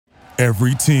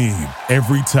Every team,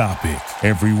 every topic,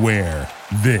 everywhere.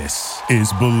 This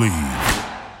is Believe.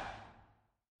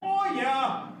 Oh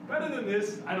yeah, better than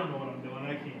this. I don't know what I'm doing.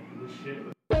 I can't do this shit.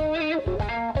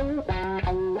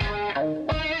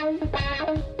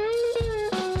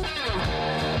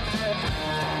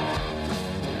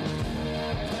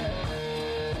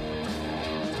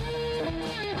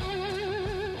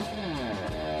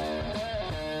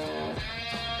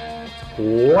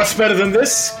 What's better than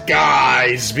this?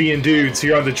 Guys being dudes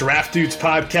here on the Draft Dudes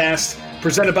podcast,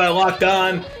 presented by Locked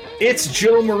On. It's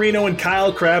Joe Marino and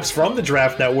Kyle Krabs from the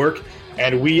Draft Network,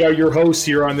 and we are your hosts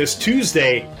here on this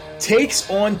Tuesday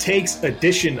Takes on Takes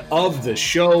edition of the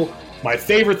show. My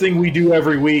favorite thing we do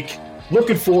every week.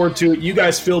 Looking forward to it. You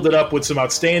guys filled it up with some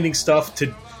outstanding stuff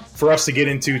for us to get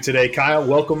into today. Kyle,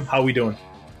 welcome. How we doing?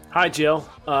 Hi, Jill.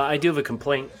 I do have a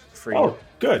complaint for you. Oh,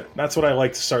 good. That's what I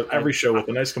like to start every show with,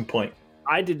 a nice complaint.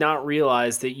 I did not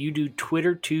realize that you do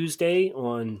Twitter Tuesday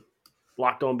on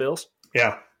Locked On Bills.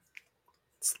 Yeah.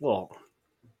 It's a little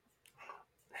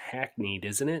hackneyed,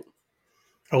 isn't it?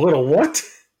 A little what?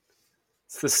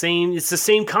 It's the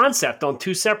same concept on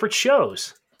two separate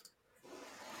shows.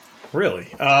 Really?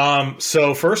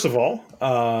 So first of all,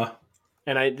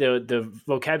 and the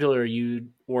vocabulary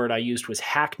word I used was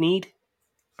hackneyed.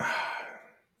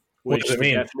 What does it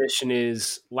mean? The definition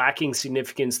is lacking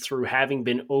significance through having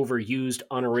been overused,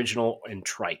 unoriginal, and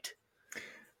trite.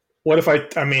 What if I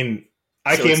came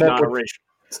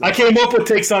up with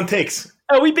takes on takes.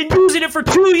 Oh, we've been using it for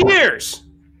 2 years.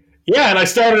 Yeah, and I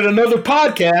started another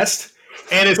podcast,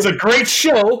 and it's a great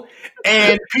show,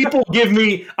 and people give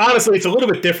me, honestly, it's a little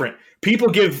bit different. People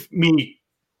give me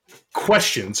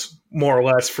questions, more or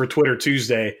less, for Twitter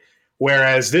Tuesday,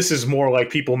 whereas this is more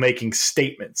like people making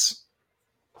statements.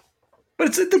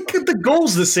 But the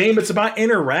goal's the same. It's about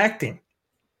interacting.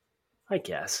 I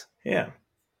guess. Yeah.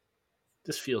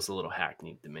 This feels a little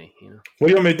hackneyed to me, you know. What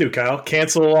do you want me to do, Kyle?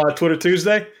 Cancel Twitter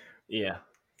Tuesday? Yeah.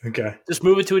 Okay. Just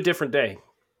move it to a different day.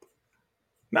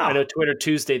 No. I know Twitter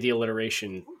Tuesday, the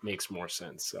alliteration makes more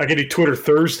sense. So. I could do Twitter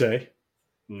Thursday.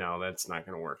 No, that's not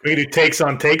going to work. We could do takes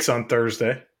on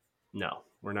Thursday. No,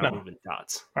 we're not moving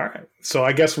dots. All right. So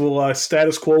I guess we'll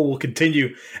status quo will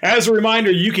continue. As a reminder,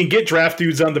 you can get Draft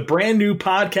Dudes on the brand new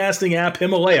podcasting app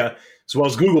Himalaya, as well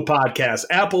as Google Podcasts,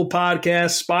 Apple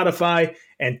Podcasts, Spotify,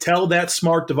 and tell that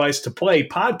smart device to play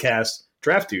podcast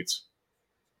Draft Dudes.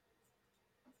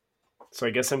 So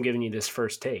I guess I'm giving you this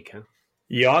first take, huh?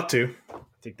 You ought to. I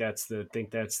think that's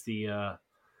the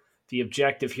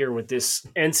objective here with this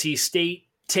NC State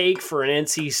take for an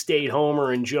NC State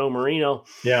homer and Joe Marino.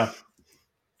 Yeah.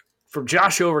 From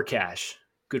Josh Overcash,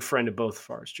 good friend of both of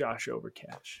ours, Josh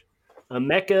Overcash.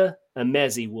 Emeka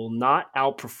Emezi will not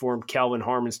outperform Kelvin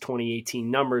Harmon's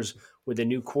 2018 numbers with a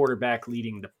new quarterback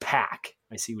leading the pack.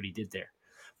 I see what he did there.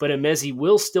 But Emezi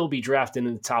will still be drafted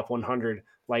in the top 100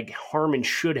 like Harmon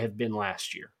should have been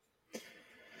last year.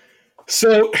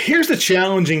 So here's the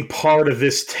challenging part of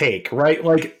this take, right?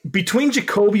 Like between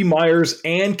Jakobi Meyers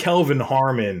and Kelvin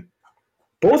Harmon,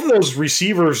 both of those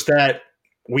receivers that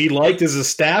we liked as a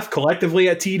staff collectively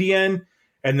at TDN,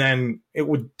 and then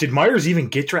did Meyers even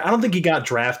get drafted? I don't think he got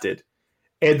drafted.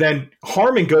 And then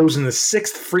Harmon goes in the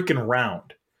 6th freaking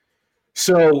round.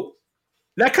 So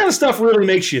that kind of stuff really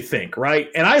makes you think, right?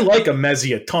 And I like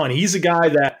Emezi a ton. He's a guy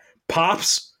that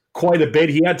pops quite a bit.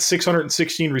 He had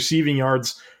 616 receiving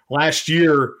yards last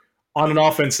year on an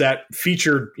offense that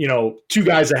featured, two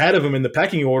guys ahead of him in the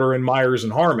pecking order in Meyers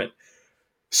and Harmon.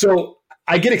 So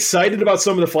I get excited about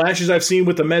some of the flashes I've seen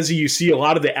with Emezi. You see a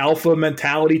lot of the alpha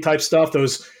mentality type stuff,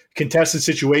 those contested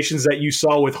situations that you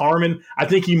saw with Harmon. I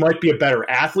think he might be a better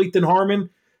athlete than Harmon.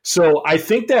 So I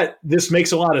think that this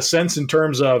makes a lot of sense in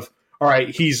terms of, all right,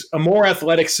 he's a more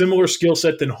athletic, similar skill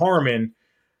set than Harmon,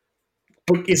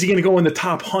 but is he going to go in the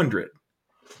top 100?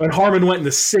 And Harmon went in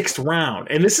the 6th round.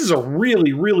 And this is a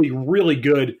really, really, really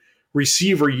good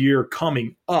receiver year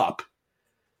coming up.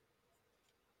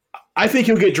 I think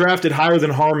he'll get drafted higher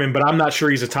than Harmon, but I'm not sure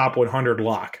he's a top 100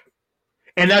 lock.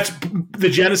 And that's the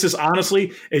genesis,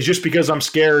 honestly, is just because I'm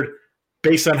scared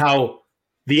based on how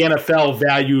the NFL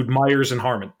valued Meyers and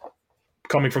Harmon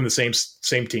coming from the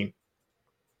same team.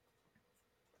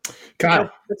 Kyle. Yeah,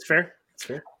 that's fair.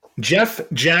 Jeff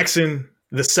Jackson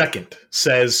II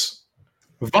says,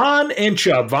 Von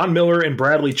Miller and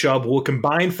Bradley Chubb will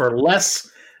combine for less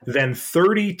than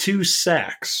 32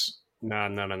 sacks. No.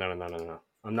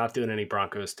 I'm not doing any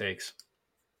Broncos takes.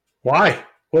 Why?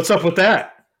 What's up with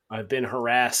that? I've been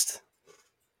harassed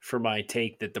for my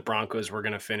take that the Broncos were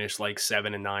going to finish like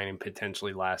 7-9 and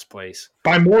potentially last place.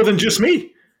 By more than just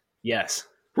me? Yes.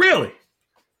 Really?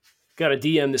 Got a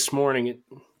DM this morning at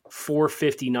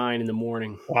 4:59 in the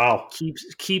morning. Wow.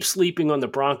 Keep sleeping on the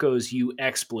Broncos, you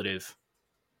expletive.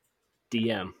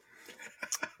 DM.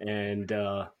 And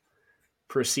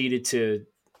proceeded to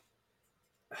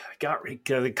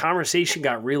the conversation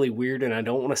got really weird, and I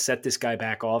don't want to set this guy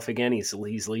back off again. He's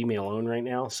leaving me alone right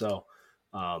now, so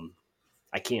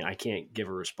I can't give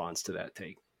a response to that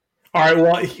take. All right,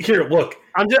 well, here, look.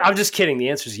 I'm just kidding. The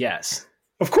answer is yes.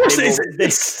 Of course, they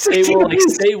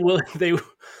will.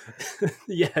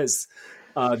 Yes,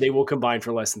 they will combine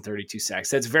for less than 32 sacks.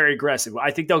 That's very aggressive.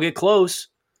 I think they'll get close,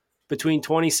 between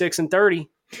 26 and 30.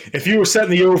 If you were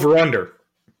setting the over/under,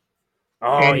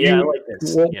 I like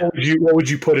this. What would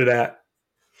you put it at?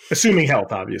 Assuming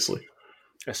health, obviously.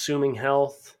 Assuming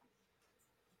health,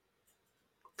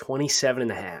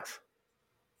 27.5.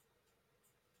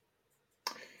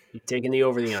 You taking the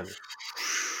over, the under?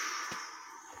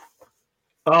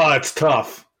 Oh, it's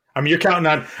tough. I mean, you're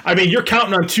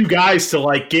counting on two guys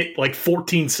to get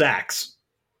 14 sacks.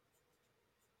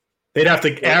 They'd have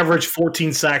to average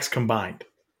 14 sacks combined.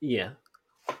 Yeah.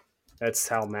 That's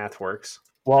how math works.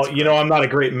 Well, I'm not a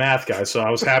great math guy, so I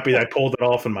was happy that I pulled it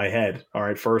off in my head. All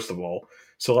right, first of all.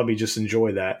 So let me just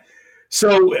enjoy that.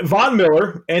 So Von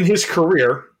Miller and his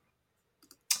career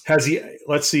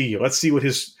let's see what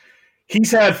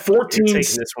he's had 14. You're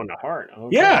taking this one to heart.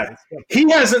 Okay. Yeah. He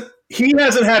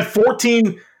hasn't had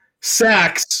 14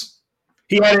 sacks.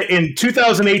 He had it in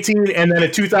 2018 and then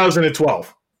in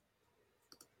 2012.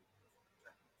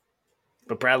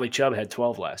 But Bradley Chubb had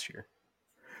 12 last year.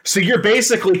 So you're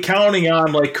basically counting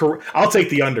on I'll take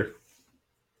the under.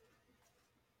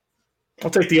 I'll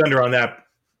take the under on that.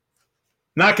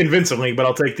 Not convincingly, but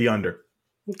I'll take the under.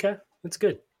 Okay, that's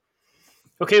good.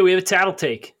 Okay, we have a tattle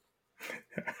take.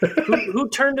 who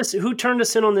turned us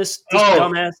in on this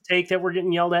dumbass take that we're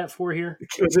getting yelled at for here?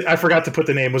 I forgot to put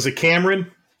the name. Was it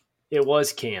Cameron? It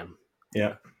was Cam.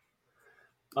 Yeah.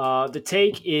 The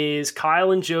take is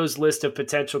Kyle and Joe's list of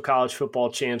potential college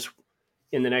football champs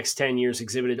in the next 10 years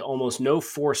exhibited almost no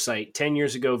foresight. 10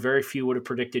 years ago, very few would have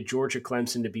predicted Georgia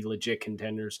Clemson to be legit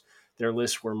contenders. Their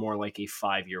lists were more like a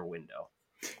 5-year window.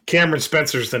 Cameron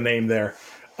Spencer's the name there.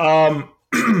 I'm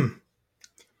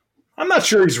not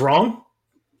sure he's wrong.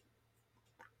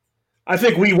 I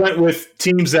think we went with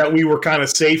teams that we were kind of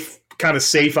safe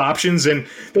options. And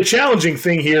the challenging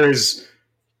thing here is,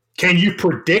 can you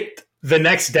predict the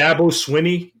next Dabo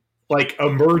Swinney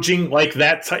emerging like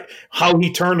that, how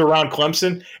he turned around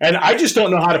Clemson? And I just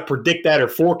don't know how to predict that or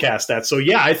forecast that. So,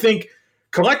 yeah, I think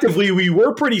collectively we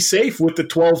were pretty safe with the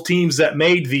 12 teams that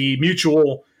made the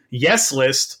mutual yes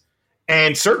list.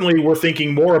 And certainly we're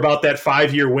thinking more about that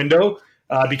 5-year window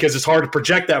because it's hard to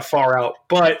project that far out.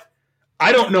 But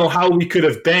I don't know how we could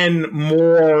have been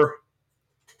more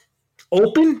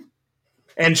open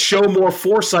and show more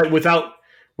foresight without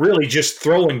really just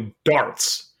throwing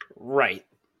darts. Right.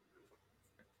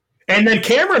 And then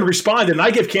Cameron responded, and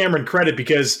I give Cameron credit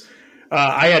because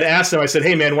I had asked him, I said,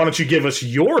 hey, man, why don't you give us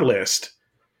your list?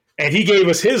 And he gave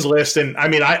us his list. And, I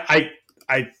mean, I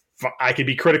could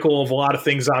be critical of a lot of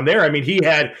things on there. I mean, he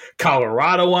had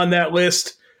Colorado on that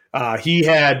list. He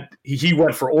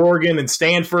went for Oregon and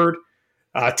Stanford,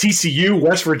 TCU,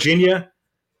 West Virginia,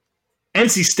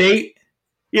 NC State.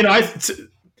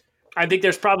 I think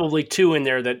there's probably two in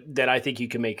there that I think you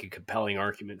can make a compelling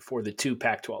argument for the two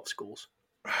Pac-12 schools,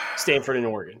 Stanford and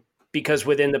Oregon, because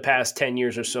within the past 10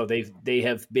 years or so, they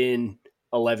have been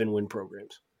 11-win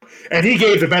programs. And he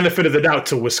gave the benefit of the doubt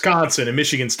to Wisconsin and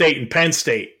Michigan State and Penn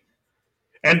State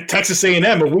and Texas A&M.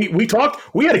 And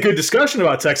we had a good discussion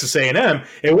about Texas A&M.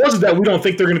 It wasn't that we don't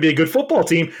think they're going to be a good football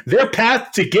team. Their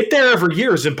path to get there every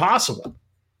year is impossible.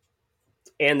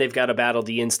 And they've got to battle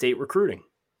the in-state recruiting.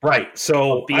 Right.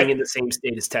 So being in the same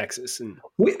state as Texas. And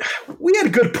we had a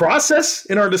good process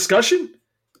in our discussion.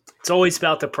 It's always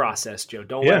about the process, Joe.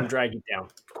 Don't let them drag you down.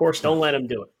 Of course Don't let them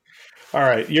do it. All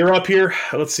right. You're up here.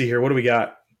 Let's see here. What do we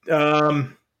got?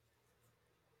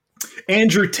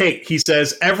 Andrew Tate, he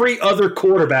says, every other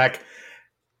quarterback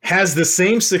has the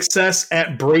same success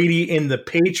at Brady in the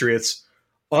Patriots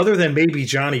other than maybe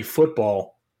Johnny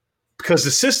Football because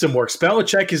the system works.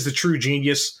 Belichick is the true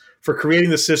genius for creating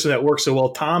the system that works so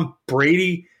well. Tom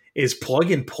Brady is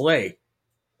plug and play.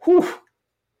 Whew.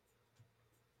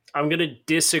 I'm going to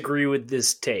disagree with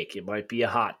this take. It might be a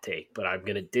hot take, but I'm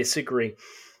going to disagree.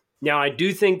 Now, I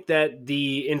do think that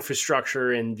the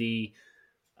infrastructure and the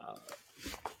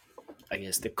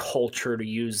the culture, to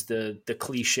use the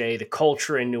cliche, the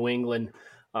culture in New England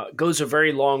goes a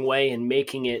very long way in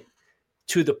making it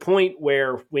to the point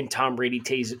where when Tom Brady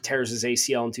tears his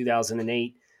ACL in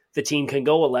 2008, the team can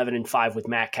go 11-5 with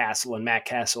Matt Castle, and Matt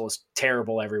Castle is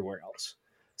terrible everywhere else.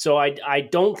 So I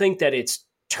don't think that it's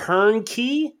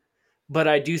turnkey, but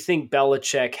I do think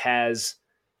Belichick has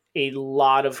a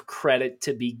lot of credit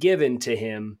to be given to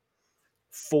him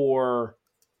for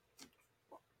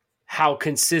how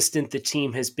consistent the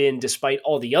team has been despite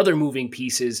all the other moving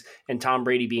pieces, and Tom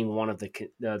Brady being one of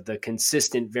the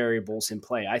consistent variables in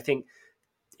play. I think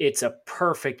it's a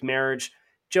perfect marriage.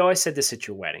 Joe, I said this at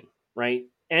your wedding, right?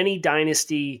 Any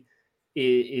dynasty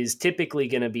is typically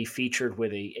going to be featured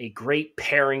with a great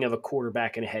pairing of a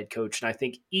quarterback and a head coach. And I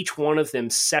think each one of them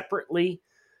separately,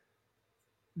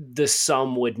 the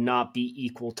sum would not be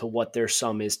equal to what their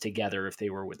sum is together if they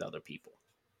were with other people.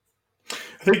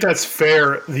 I think that's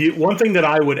fair. The one thing that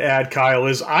I would add, Kyle,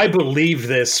 is I believe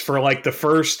this for like the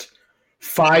first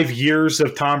 5 years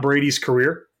of Tom Brady's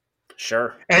career.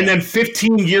 Sure. And then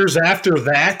 15 years after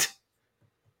that,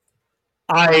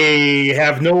 I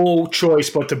have no choice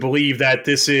but to believe that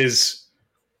this is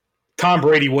Tom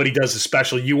Brady. What he does is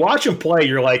special. You watch him play,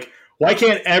 you're like, why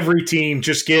can't every team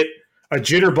just get a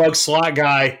jitterbug slot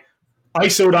guy,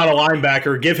 ISO'd on a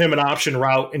linebacker, give him an option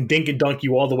route, and dink and dunk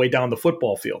you all the way down the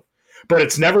football field? But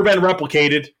it's never been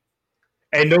replicated,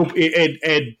 and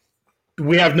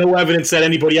we have no evidence that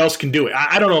anybody else can do it.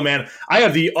 I don't know, man. I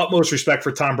have the utmost respect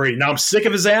for Tom Brady. Now, I'm sick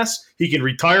of his ass. He can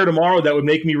retire tomorrow. That would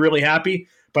make me really happy.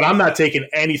 But I'm not taking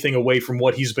anything away from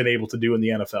what he's been able to do in the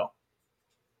NFL.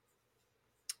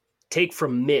 Take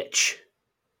from Mitch.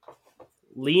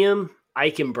 Liam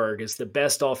Eichenberg is the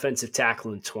best offensive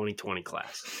tackle in the 2020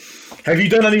 class. Have you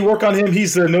done any work on him?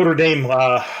 He's the Notre Dame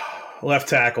left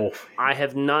tackle. I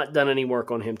have not done any work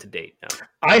on him to date, no.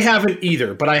 I haven't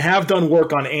either, but I have done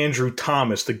work on Andrew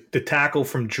Thomas, the tackle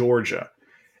from Georgia.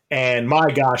 And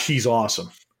my gosh, he's awesome.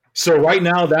 So right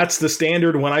now, that's the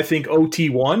standard when I think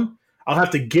OT1. I'll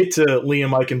have to get to Liam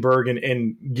Eichenberg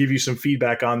and give you some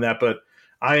feedback on that, but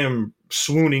I am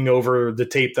swooning over the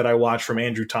tape that I watched from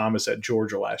Andrew Thomas at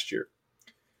Georgia last year.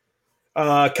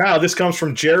 Kyle, this comes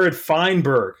from Jared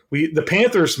Feinberg. The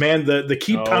Panthers, man, the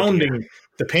keep pounding. Dear.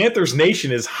 The Panthers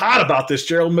nation is hot about this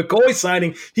Gerald McCoy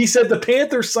signing. He said the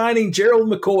Panthers signing Gerald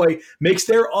McCoy makes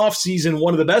their offseason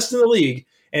one of the best in the league,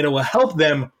 and it will help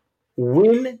them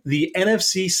win the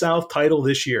NFC South title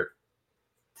this year.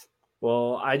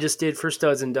 Well, I just did for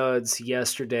Studs and Duds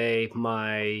yesterday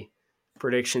my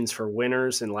predictions for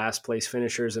winners and last place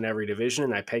finishers in every division,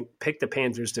 and I picked the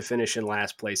Panthers to finish in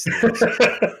last place.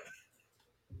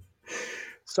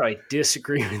 So I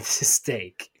disagree with this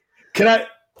take. Can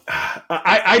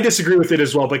I disagree with it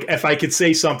as well, but if I could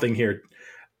say something here,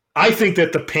 I think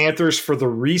that the Panthers, for the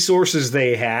resources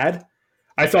they had,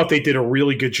 I thought they did a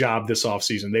really good job this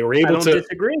offseason. They were able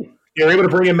disagree. They were able to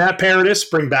bring in Matt Paradis,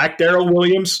 bring back Darrell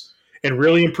Williams, and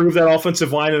really improve that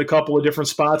offensive line in a couple of different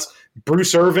spots.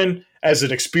 Bruce Irvin, as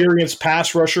an experienced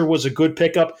pass rusher, was a good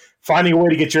pickup. Finding a way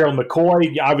to get Gerald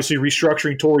McCoy, obviously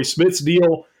restructuring Torrey Smith's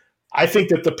deal. I think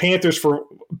that the Panthers, for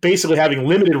basically having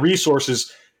limited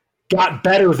resources, got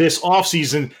better this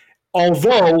offseason,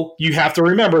 although you have to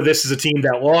remember this is a team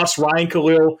that lost Ryan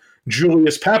Khalil,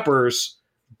 Julius Peppers,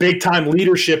 big-time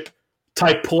leadership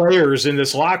type players in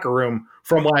this locker room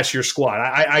from last year's squad.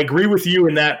 I agree with you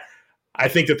in that I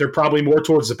think that they're probably more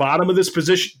towards the bottom of this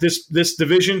position, this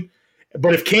division.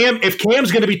 But if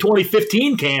Cam's going to be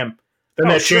 2015 Cam, then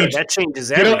that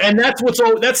changes everything. And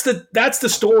that's the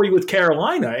story with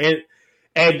Carolina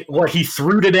and what he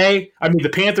threw today. I mean, the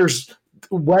Panthers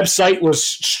website was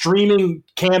streaming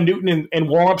Cam Newton and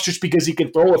warm-ups just because he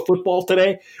can throw a football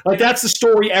today. Like, that's the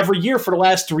story every year for the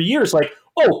last 3 years. Like,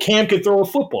 oh, Cam can throw a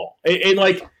football. And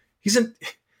like,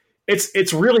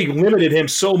 it's really limited him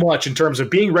so much in terms of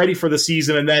being ready for the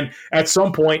season and then at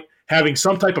some point having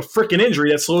some type of freaking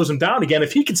injury that slows him down again.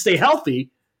 If he can stay healthy,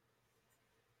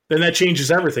 then that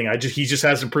changes everything. He just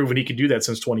hasn't proven he can do that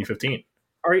since 2015.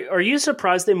 Are you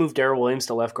surprised they moved Darrell Williams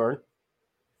to left guard?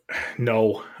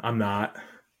 No, I'm not.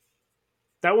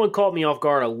 That one caught me off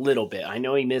guard a little bit. I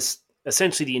know he missed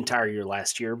essentially the entire year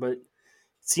last year, but it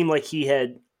seemed like he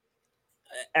had,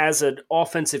 as an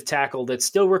offensive tackle that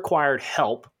still required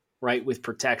help, right, with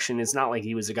protection. It's not like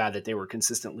he was a guy that they were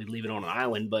consistently leaving on an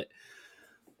island, but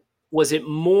was it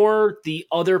more the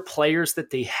other players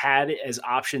that they had as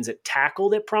options at tackle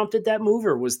that prompted that move,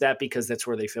 or was that because that's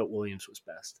where they felt Williams was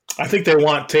best? I think they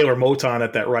want Taylor Moton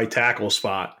at that right tackle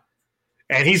spot.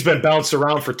 And he's been bounced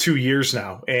around for 2 years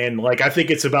now. And, like, I think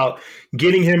it's about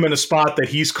getting him in a spot that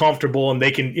he's comfortable and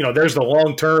they can, there's the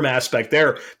long-term aspect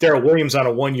there. Darrell Williams on a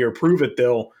 1-year prove-it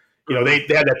deal. They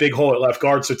had that big hole at left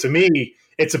guard. So, to me,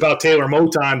 it's about Taylor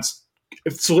Moton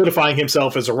solidifying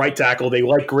himself as a right tackle. They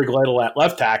like Greg Little at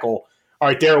left tackle. All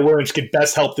right, Darrell Williams could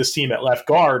best help this team at left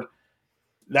guard.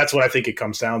 That's what I think it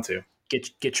comes down to.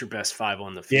 Get your best five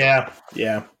on the field.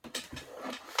 Yeah.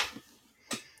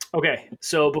 Okay,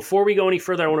 so before we go any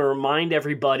further, I want to remind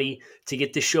everybody to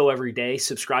get this show every day.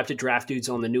 Subscribe to Draft Dudes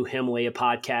on the new Himalaya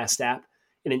podcast app.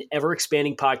 In an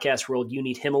ever-expanding podcast world, you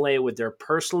need Himalaya with their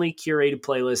personally curated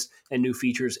playlist and new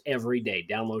features every day.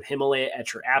 Download Himalaya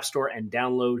at your app store and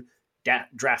download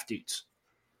Draft Dudes.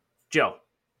 Joe,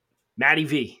 Matty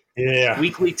V. Yeah.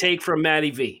 Weekly take from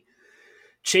Matty V.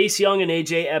 Chase Young and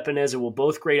A.J. Epineza will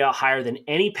both grade out higher than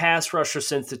any pass rusher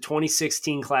since the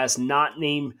 2016 class not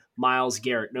named Myles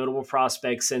Garrett. Notable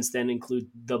prospects since then include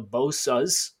the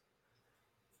Bosas,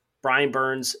 Brian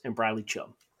Burns, and Bradley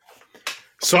Chubb.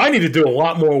 So I need to do a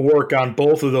lot more work on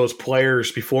both of those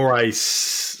players before I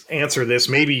answer this.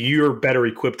 Maybe you're better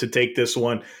equipped to take this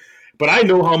one. But I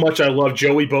know how much I love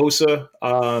Joey Bosa.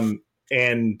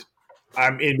 And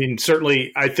I mean,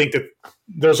 certainly I think that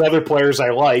those other players I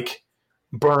like,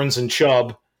 Burns and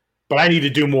Chubb, but I need to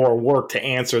do more work to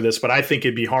answer this. But I think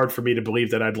it'd be hard for me to believe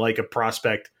that I'd like a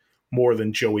prospect more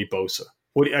than Joey Bosa.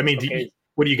 What do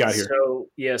you got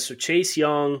here? So Chase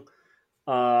Young,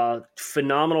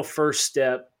 phenomenal first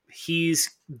step.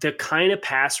 He's the kind of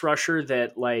pass rusher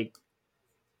that like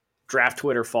draft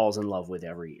Twitter falls in love with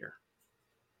every year,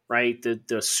 right?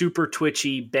 The super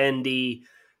twitchy, bendy,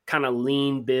 kind of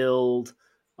lean build.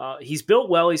 He's built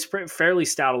well. He's fairly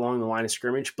stout along the line of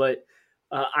scrimmage, but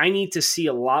I need to see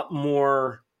a lot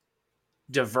more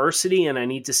diversity, and I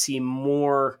need to see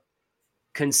more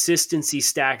consistency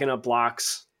stacking up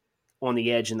blocks on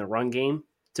the edge in the run game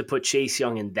to put Chase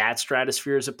Young in that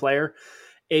stratosphere as a player.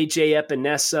 A.J.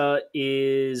 Epineza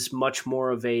is much more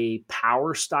of a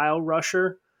power style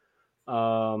rusher.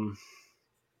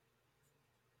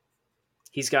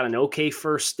 He's got an okay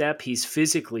first step. He's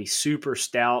physically super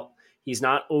stout. He's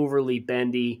not overly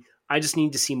bendy. I just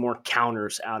need to see more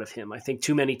counters out of him. I think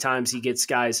too many times he gets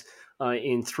guys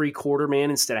in 3/4 man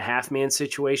instead of half man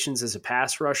situations as a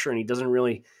pass rusher, and he doesn't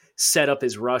really set up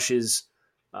his rushes.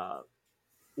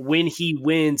 When he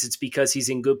wins, it's because he's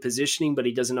in good positioning, but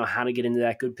he doesn't know how to get into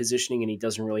that good positioning, and he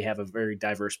doesn't really have a very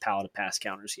diverse palette of pass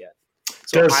counters yet.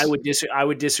 So I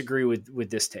would disagree with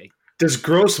this take. Does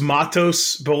Gross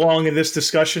Matos belong in this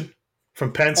discussion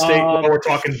from Penn State? While we're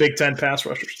talking Big Ten pass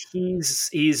rushers.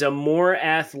 He's a more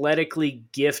athletically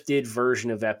gifted version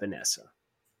of Epineza.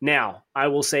 Now, I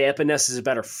will say Epineza is a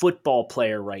better football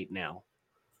player right now,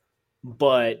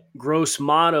 but Gross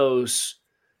Matos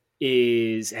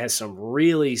has some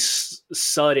really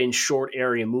sudden short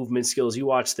area movement skills. You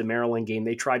watch the Maryland game,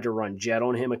 they tried to run jet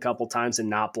on him a couple times and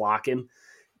not block him.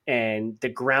 And the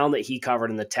ground that he covered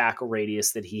and the tackle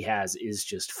radius that he has is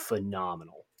just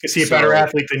phenomenal. Is he a better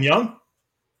athlete than Young?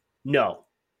 No,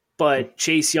 but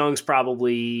Chase Young's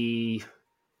probably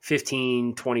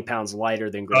 15, 20 pounds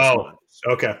lighter than Gross Matos.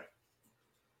 Okay.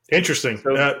 Interesting.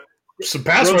 Some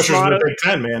pass rushers in the Big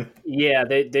Ten, man. Yeah,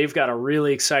 they've got a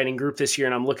really exciting group this year,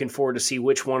 and I'm looking forward to see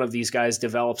which one of these guys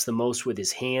develops the most with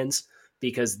his hands,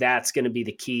 because that's going to be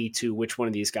the key to which one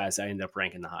of these guys I end up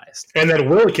ranking the highest. And then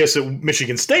Willikis at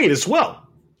Michigan State as well.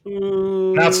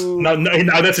 Now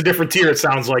that's a different tier, it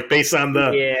sounds like, based on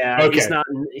the – yeah, okay.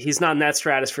 He's not in that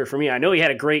stratosphere for me. I know he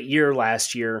had a great year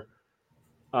last year,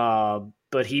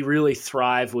 but he really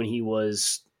thrived when he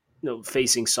was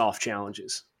facing soft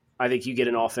challenges. I think you get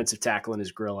an offensive tackle in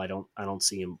his grill. I don't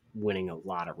see him winning a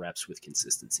lot of reps with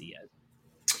consistency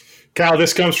yet. Kyle,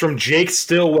 this comes from Jake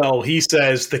Stillwell. He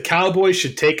says the Cowboys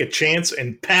should take a chance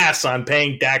and pass on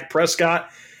paying Dak Prescott,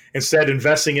 instead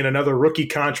investing in another rookie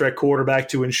contract quarterback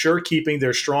to ensure keeping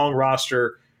their strong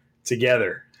roster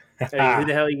together. Hey, who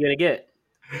the hell are you going to get?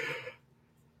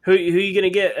 Who are you going to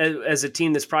get as a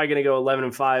team that's probably going to go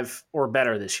 11-5 or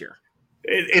better this year?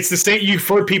 It's the same. You've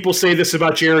heard people say this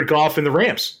about Jared Goff and the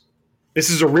Rams. This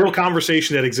is a real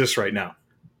conversation that exists right now.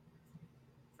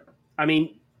 I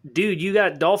mean, dude, you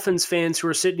got Dolphins fans who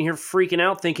are sitting here freaking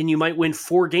out thinking you might win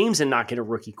 4 games and not get a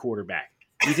rookie quarterback.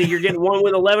 You think you're getting one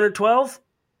with 11 or 12? Get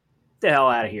the hell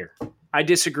out of here. I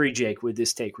disagree, Jake, with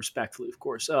this take, respectfully, of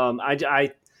course.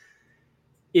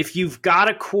 If you've got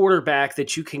a quarterback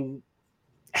that you can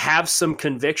have some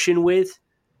conviction with,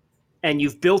 and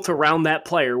you've built around that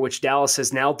player, which Dallas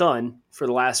has now done for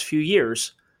the last few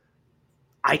years,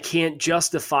 I can't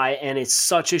justify, and it's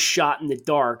such a shot in the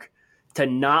dark, to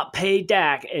not pay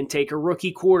Dak and take a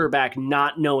rookie quarterback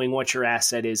not knowing what your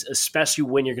asset is, especially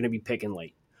when you're going to be picking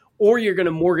late. Or you're going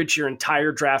to mortgage your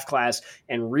entire draft class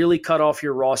and really cut off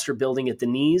your roster building at the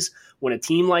knees. When a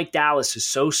team like Dallas is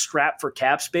so strapped for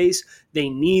cap space, they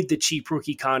need the cheap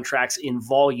rookie contracts in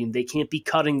volume. They can't be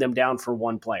cutting them down for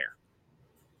one player.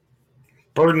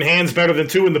 Bird in hand's better than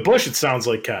 2 in the bush, it sounds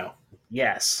like, Kyle.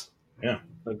 Yes. Yeah.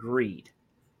 Agreed.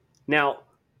 Now,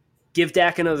 Give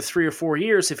Dak another 3 or 4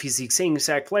 years. If he's the same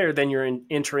exact player, then you're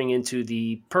entering into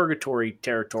the purgatory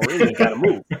territory and you got to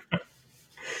move.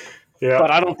 Yeah.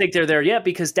 But I don't think they're there yet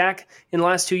because Dak, in the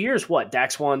last 2 years,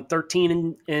 Dak's won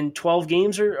 13 and 12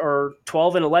 games or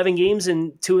 12 and 11 games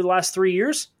in 2 of the last 3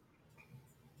 years?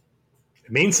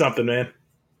 It means something, man.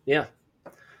 Yeah.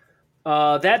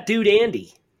 That dude,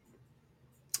 Andy.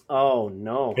 Oh,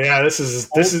 no. Yeah, this is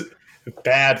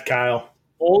bad, Kyle.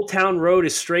 Old Town Road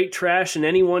is straight trash, and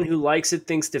anyone who likes it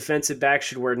thinks defensive back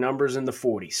should wear numbers in the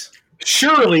 40s.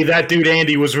 Surely that dude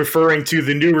Andy was referring to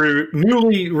the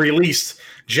newly released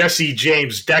Jesse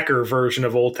James Decker version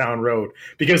of Old Town Road.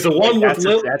 Because the one that's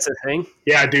a thing?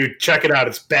 Yeah, dude, check it out.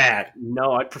 It's bad.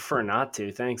 No, I'd prefer not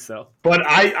to. Thanks, though. But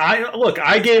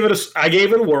I gave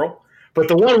it a whirl. But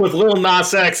the one with Lil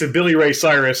Nas X and Billy Ray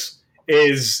Cyrus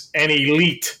is an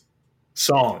elite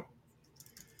song.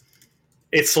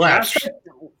 It slaps.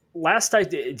 Last I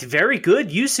did, very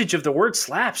good usage of the word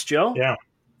slaps, Joe. Yeah.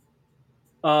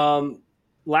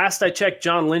 Last I checked,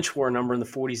 John Lynch wore a number in the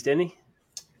 40s, didn't he?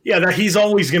 Yeah, that he's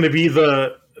always going to be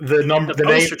the number. The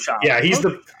poster child. Yeah, he's the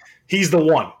one.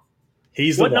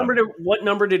 He's the one. What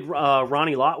number did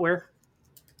Ronnie Lott wear?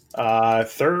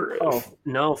 Third. Oh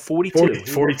no, 42.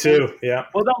 42. Yeah.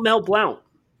 What about Mel Blount?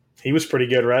 He was pretty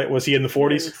good, right? Was he in the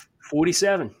 40s?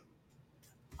 47.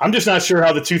 I'm just not sure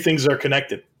how the two things are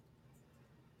connected.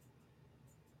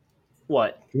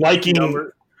 What? Liking Old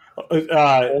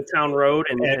Town Road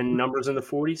and numbers in the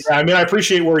 40s? Yeah, I mean, I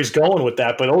appreciate where he's going with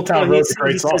that, but Old Town Road is a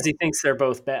great song. He says he thinks they're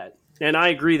both bad. And I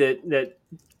agree that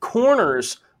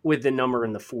corners with the number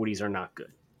in the 40s are not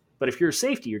good. But if you're a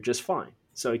safety, you're just fine.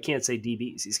 So he can't say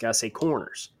DBs. He's got to say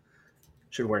corners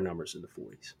should wear numbers in the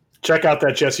 40s. Check out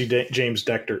that Jesse James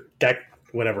Decker,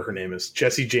 whatever her name is.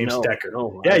 Jesse James Decker.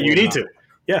 No, yeah, you need to.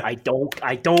 Yeah. I don't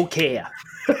care.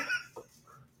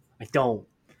 I don't.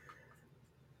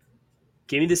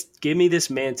 Give me this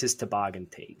Mantis Toboggan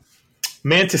tape.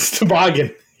 Mantis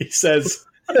Toboggan, he says.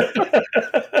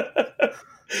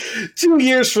 2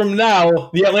 years from now,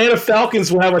 the Atlanta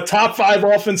Falcons will have a top 5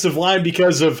 offensive line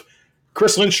because of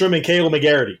Chris Lindstrom and Caleb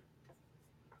McGarity.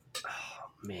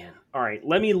 Oh, man. All right,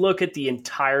 let me look at the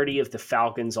entirety of the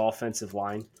Falcons' offensive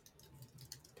line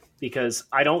because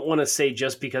I don't want to say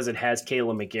just because it has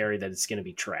Caleb McGarry that it's going to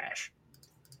be trash.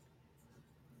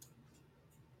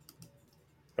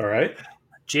 All right.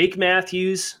 Jake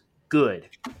Matthews, good.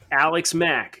 Alex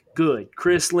Mack, good.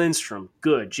 Chris Lindstrom,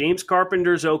 good. James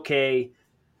Carpenter's okay.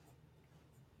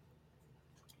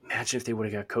 Imagine if they would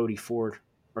have got Cody Ford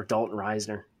or Dalton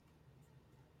Reisner.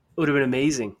 It would have been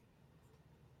amazing.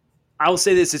 I will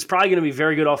say this, it's probably going to be a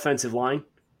very good offensive line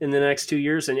in the next 2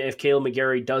 years, and if Caleb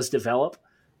McGarry does develop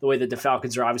the way that the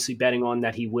Falcons are obviously betting on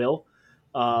that he will,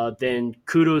 then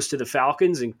kudos to the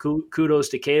Falcons and kudos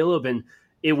to Caleb, and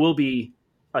it will be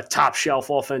a top-shelf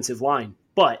offensive line,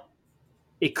 but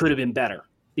it could have been better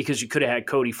because you could have had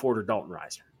Cody Ford or Dalton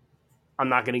Reisner. I'm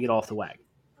not going to get off the wagon.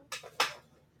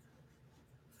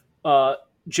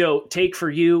 Joe, take for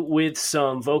you with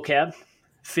some vocab,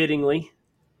 fittingly.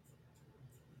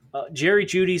 Jerry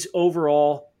Jeudy's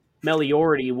overall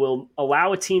meliority will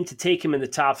allow a team to take him in the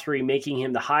top 3, making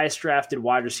him the highest drafted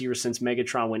wide receiver since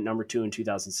Megatron went number 2 in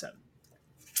 2007.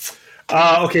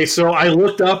 Okay, so I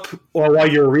looked up while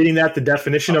you were reading that the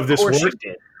definition of this word. You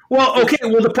did. Well, okay.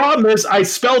 Well, the problem is I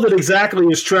spelled it exactly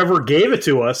as Trevor gave it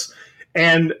to us,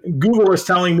 and Google is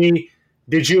telling me,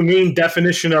 "Did you mean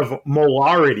definition of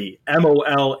molarity?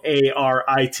 MOLARITY?"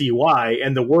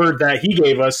 And the word that he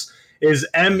gave us is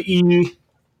MELIORTY.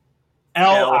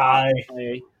 Oh,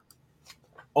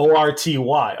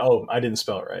 I didn't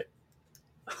spell it right.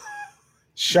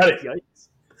 Shut it. Yikes.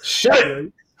 Shut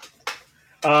it.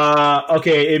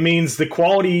 Okay, it means the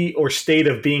quality or state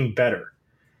of being better.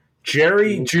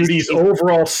 Jerry Jeudy's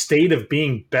overall state of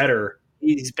being better.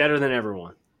 He's better than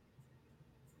everyone.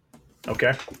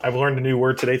 Okay, I've learned a new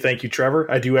word today. Thank you, Trevor.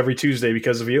 I do every Tuesday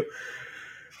because of you.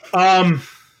 You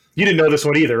didn't know this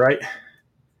one either, right?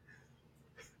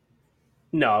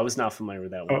 No, I was not familiar with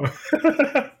that one.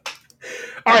 Oh.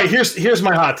 All right, here's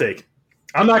my hot take.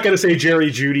 I'm not going to say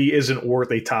Jerry Jeudy isn't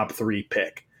worth a top 3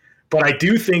 pick, but I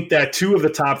do think that 2 of the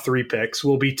top 3 picks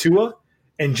will be Tua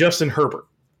and Justin Herbert.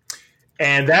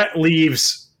 And that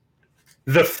leaves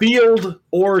the field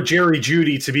or Jerry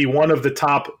Jeudy to be one of the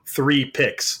top 3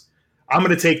 picks. I'm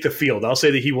going to take the field. I'll say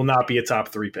that he will not be a top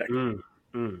 3 pick.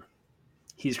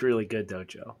 He's really good, though,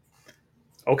 Joe.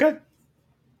 Okay.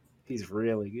 He's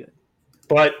really good.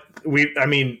 But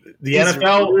the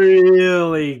NFL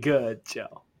really good,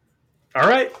 Joe. All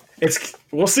right.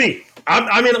 We'll see.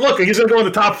 Look, he's going to go in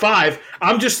the top 5.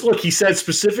 He said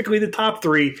specifically the top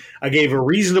 3. I gave a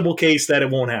reasonable case that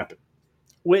it won't happen.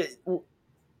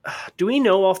 Do we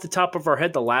know off the top of our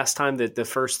head the last time that the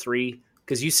first three,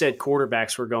 because you said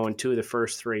quarterbacks were going two of the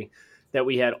first three, that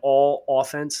we had all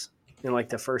offense in like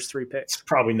the first three picks? It's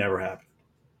probably never happened.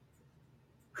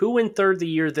 Who went third the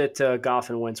year that Goff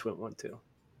and Wentz went 1-2?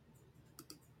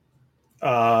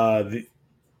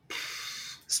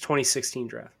 It's 2016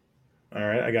 draft. All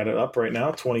right, I got it up right now.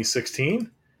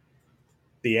 2016.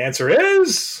 The answer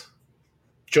is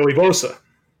Joey Bosa.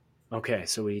 Okay,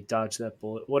 so we dodged that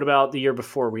bullet. What about the year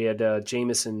before? We had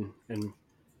Jameis and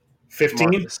 15.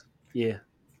 Marcus. Yeah.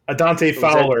 Adante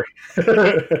Fowler.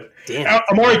 Damn.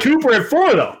 Amari Cooper at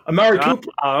 4, though. Amari Cooper.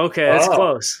 Oh, okay, that's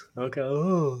close. Okay.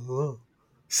 Oh.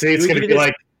 See, it's gonna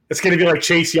be like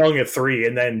Chase Young at 3,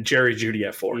 and then Jerry Jeudy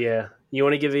at 4. Yeah. You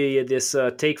want to give me this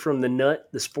take from the nut,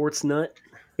 the sports nut?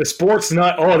 The sports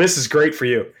nut. Oh, this is great for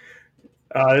you.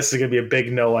 This is gonna be a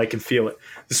big no. I can feel it.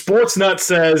 The sports nut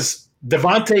says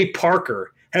Devontae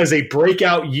Parker has a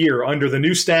breakout year under the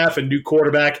new staff and new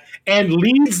quarterback and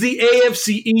leads the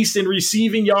AFC East in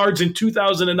receiving yards in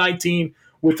 2019,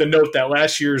 with the note that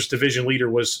last year's division leader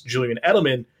was Julian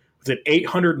Edelman with an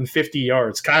 850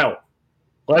 yards. Kyle,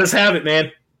 let us have it,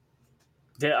 man.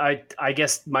 I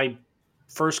guess my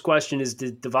first question is,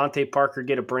 did Devontae Parker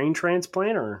get a brain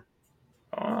transplant or?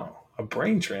 Oh, a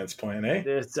brain transplant,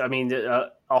 eh?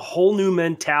 A whole new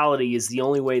mentality is the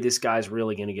only way this guy's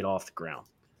really going to get off the ground.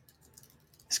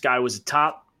 This guy was a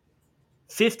top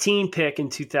 15 pick in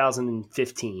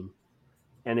 2015,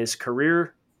 and his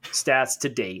career stats to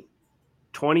date,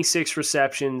 26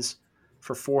 receptions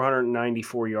for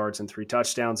 494 yards and 3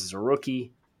 touchdowns as a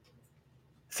rookie,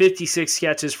 56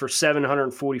 catches for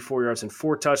 744 yards and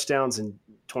 4 touchdowns in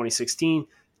 2016.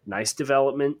 Nice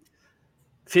development.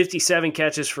 57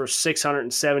 catches for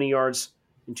 670 yards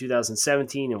in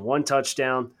 2017 and 1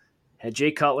 touchdown. Had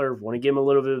Jay Cutler, want to give him a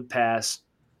little bit of a pass.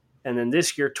 And then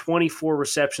this year, 24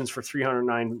 receptions for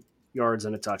 309 yards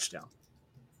and a touchdown.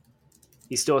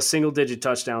 He's still a single-digit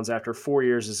touchdowns after 4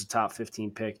 years as a top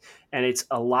 15 pick. And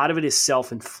a lot of it is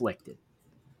self-inflicted.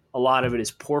 A lot of it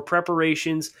is poor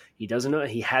preparations. He doesn't know.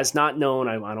 He has not known.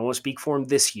 I don't want to speak for him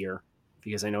this year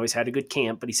because I know he's had a good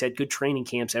camp, but he's had good training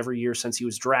camps every year since he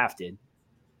was drafted.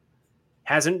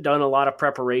 Hasn't done a lot of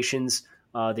preparations.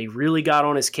 They really got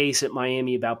on his case at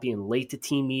Miami about being late to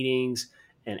team meetings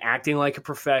and acting like a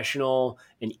professional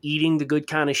and eating the good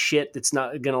kind of shit that's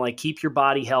not going to keep your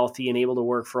body healthy and able to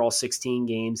work for all 16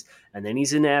 games. And then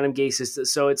he's in Adam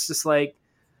Gase's. So it's just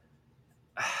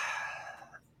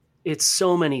it's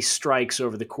so many strikes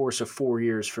over the course of 4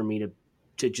 years for me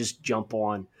to just jump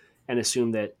on and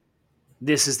assume that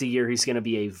this is the year he's going to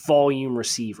be a volume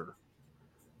receiver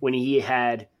when he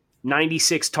had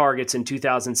 96 targets in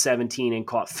 2017 and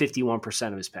caught 51%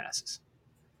 of his passes.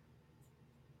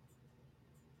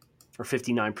 Or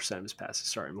 59% of his passes.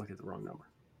 Sorry, I'm looking at the wrong number.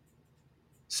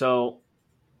 So,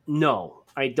 no,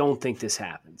 I don't think this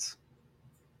happens.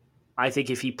 I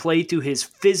think if he played to his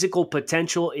physical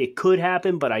potential, it could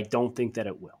happen, but I don't think that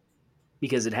it will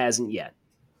because it hasn't yet.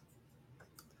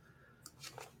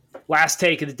 Last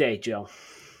take of the day, Joe.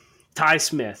 Ty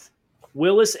Smith.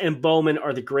 Willis and Bowman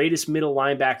are the greatest middle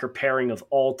linebacker pairing of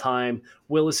all time.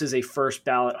 Willis is a first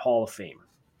ballot Hall of Famer.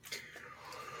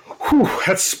 Whew,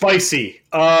 that's spicy.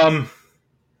 It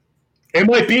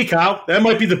might be, Kyle. That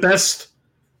might be the best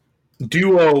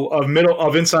duo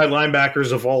of inside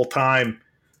linebackers of all time.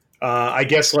 I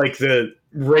guess like the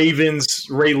Ravens,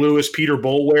 Ray Lewis, Peter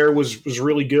Boulware was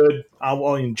really good.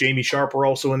 And Jamie Sharp were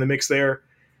also in the mix there.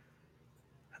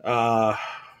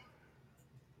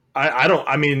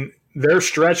 Their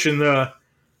stretch in the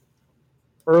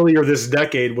earlier this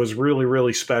decade was really,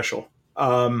 really special.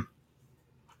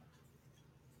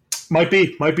 Might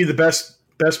be the best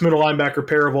middle linebacker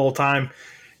pair of all time.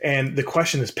 And the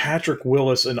question is, Patrick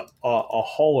Willis a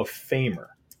Hall of Famer,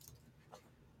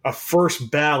 a first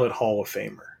ballot Hall of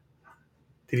Famer?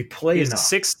 Did he play enough?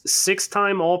 He's a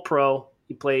six-time All-Pro.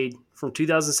 He played from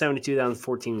 2007 to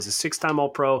 2014. He's a 6-time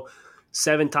All-Pro,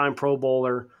 7-time Pro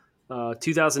Bowler,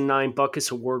 2009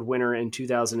 Butkus Award winner, and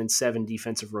 2007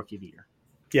 Defensive Rookie of the Year.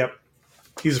 Yep.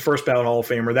 He's a first ballot Hall of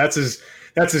Famer. That's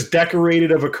as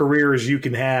decorated of a career as you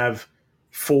can have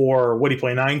for, what did he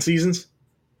play, 9 seasons?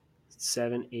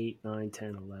 7, 8, 9,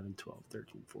 10, 11, 12,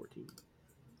 13, 14.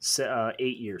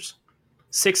 8 years.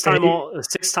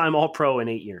 6-time All-Pro in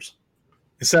 8 years.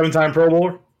 A 7-time Pro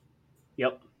Bowler?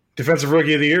 Yep. Defensive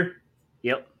Rookie of the Year?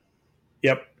 Yep.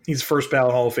 He's first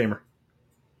ballot Hall of Famer.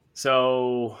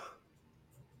 So,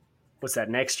 what's that,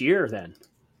 next year then?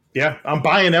 Yeah, I'm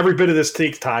buying every bit of this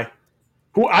take, Ty.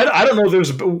 Who I don't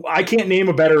know. I can't name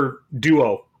a better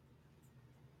duo.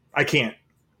 I can't.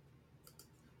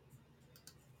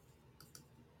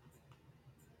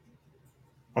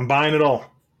 I'm buying it all.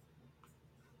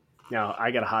 Now,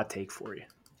 I got a hot take for you.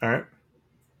 All right.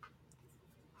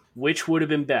 Which would have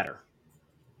been better?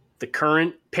 The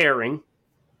current pairing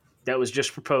that was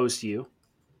just proposed to you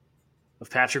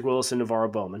of Patrick Willis and Navarro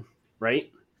Bowman,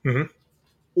 right? Mm-hmm.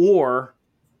 Or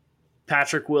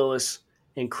Patrick Willis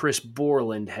and Chris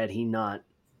Borland had he not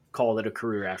called it a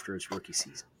career after his rookie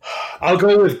season. I'll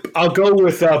go with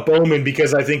Bowman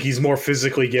because I think he's more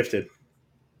physically gifted.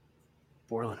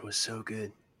 Borland was so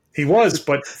good. He was,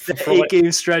 but The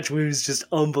 8-game stretch was just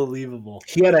unbelievable.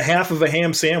 he had a half of a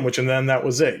ham sandwich, and then that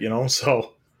was it.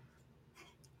 So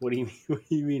What do you mean? What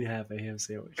do you mean half a ham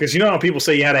sandwich? because how people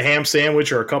say you had a ham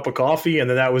sandwich or a cup of coffee, and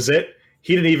then that was it.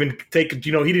 He didn't even take. He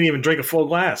didn't even drink a full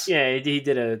glass. Yeah, he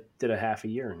did a half a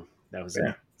year, and that was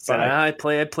Yeah. it. So I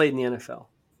played in the NFL,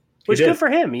 which did. good for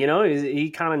him. He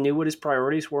kind of knew what his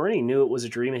priorities were, and he knew it was a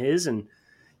dream of his, and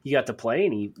he got to play,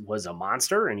 and he was a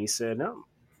monster, and he said, "No,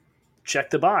 check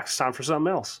the box. Time for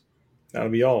something else." That'll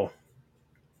be all.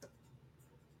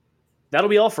 That'll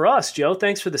be all for us, Joe.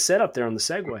 Thanks for the setup there on the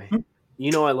segue.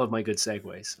 I love my good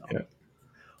segues. So. Yeah.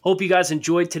 Hope you guys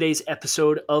enjoyed today's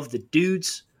episode of The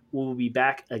Dudes. We'll be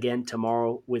back again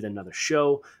tomorrow with another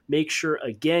show. Make sure,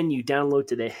 again, you download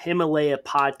to the Himalaya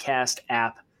podcast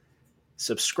app.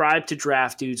 Subscribe to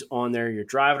Draft Dudes on there. You're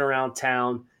driving around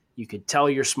town. You can tell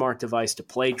your smart device to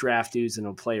play Draft Dudes, and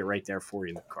it'll play it right there for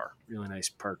you in the car. Really nice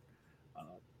perk.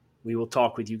 We will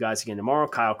talk with you guys again tomorrow.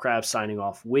 Kyle Krabs signing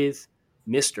off with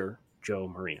Mr. Joe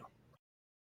Marino.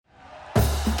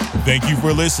 Thank you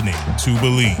for listening to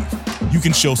Believe. You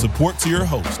can show support to your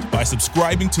host by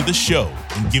subscribing to the show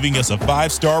and giving us a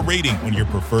 5-star rating on your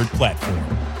preferred platform.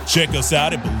 Check us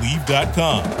out at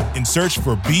Believe.com and search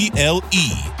for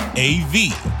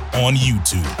BLEAV on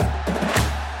YouTube.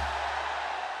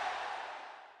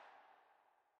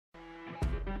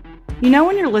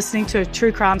 When you're listening to a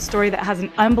true crime story that has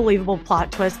an unbelievable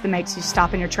plot twist that makes you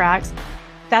stop in your tracks?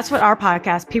 That's what our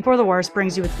podcast, People Are the Worst,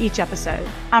 brings you with each episode.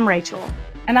 I'm Rachel.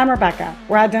 And I'm Rebecca.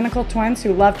 We're identical twins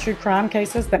who love true crime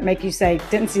cases that make you say,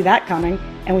 didn't see that coming,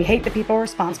 and we hate the people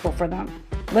responsible for them.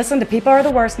 Listen to People Are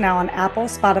the Worst now on Apple,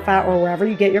 Spotify, or wherever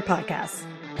you get your podcasts.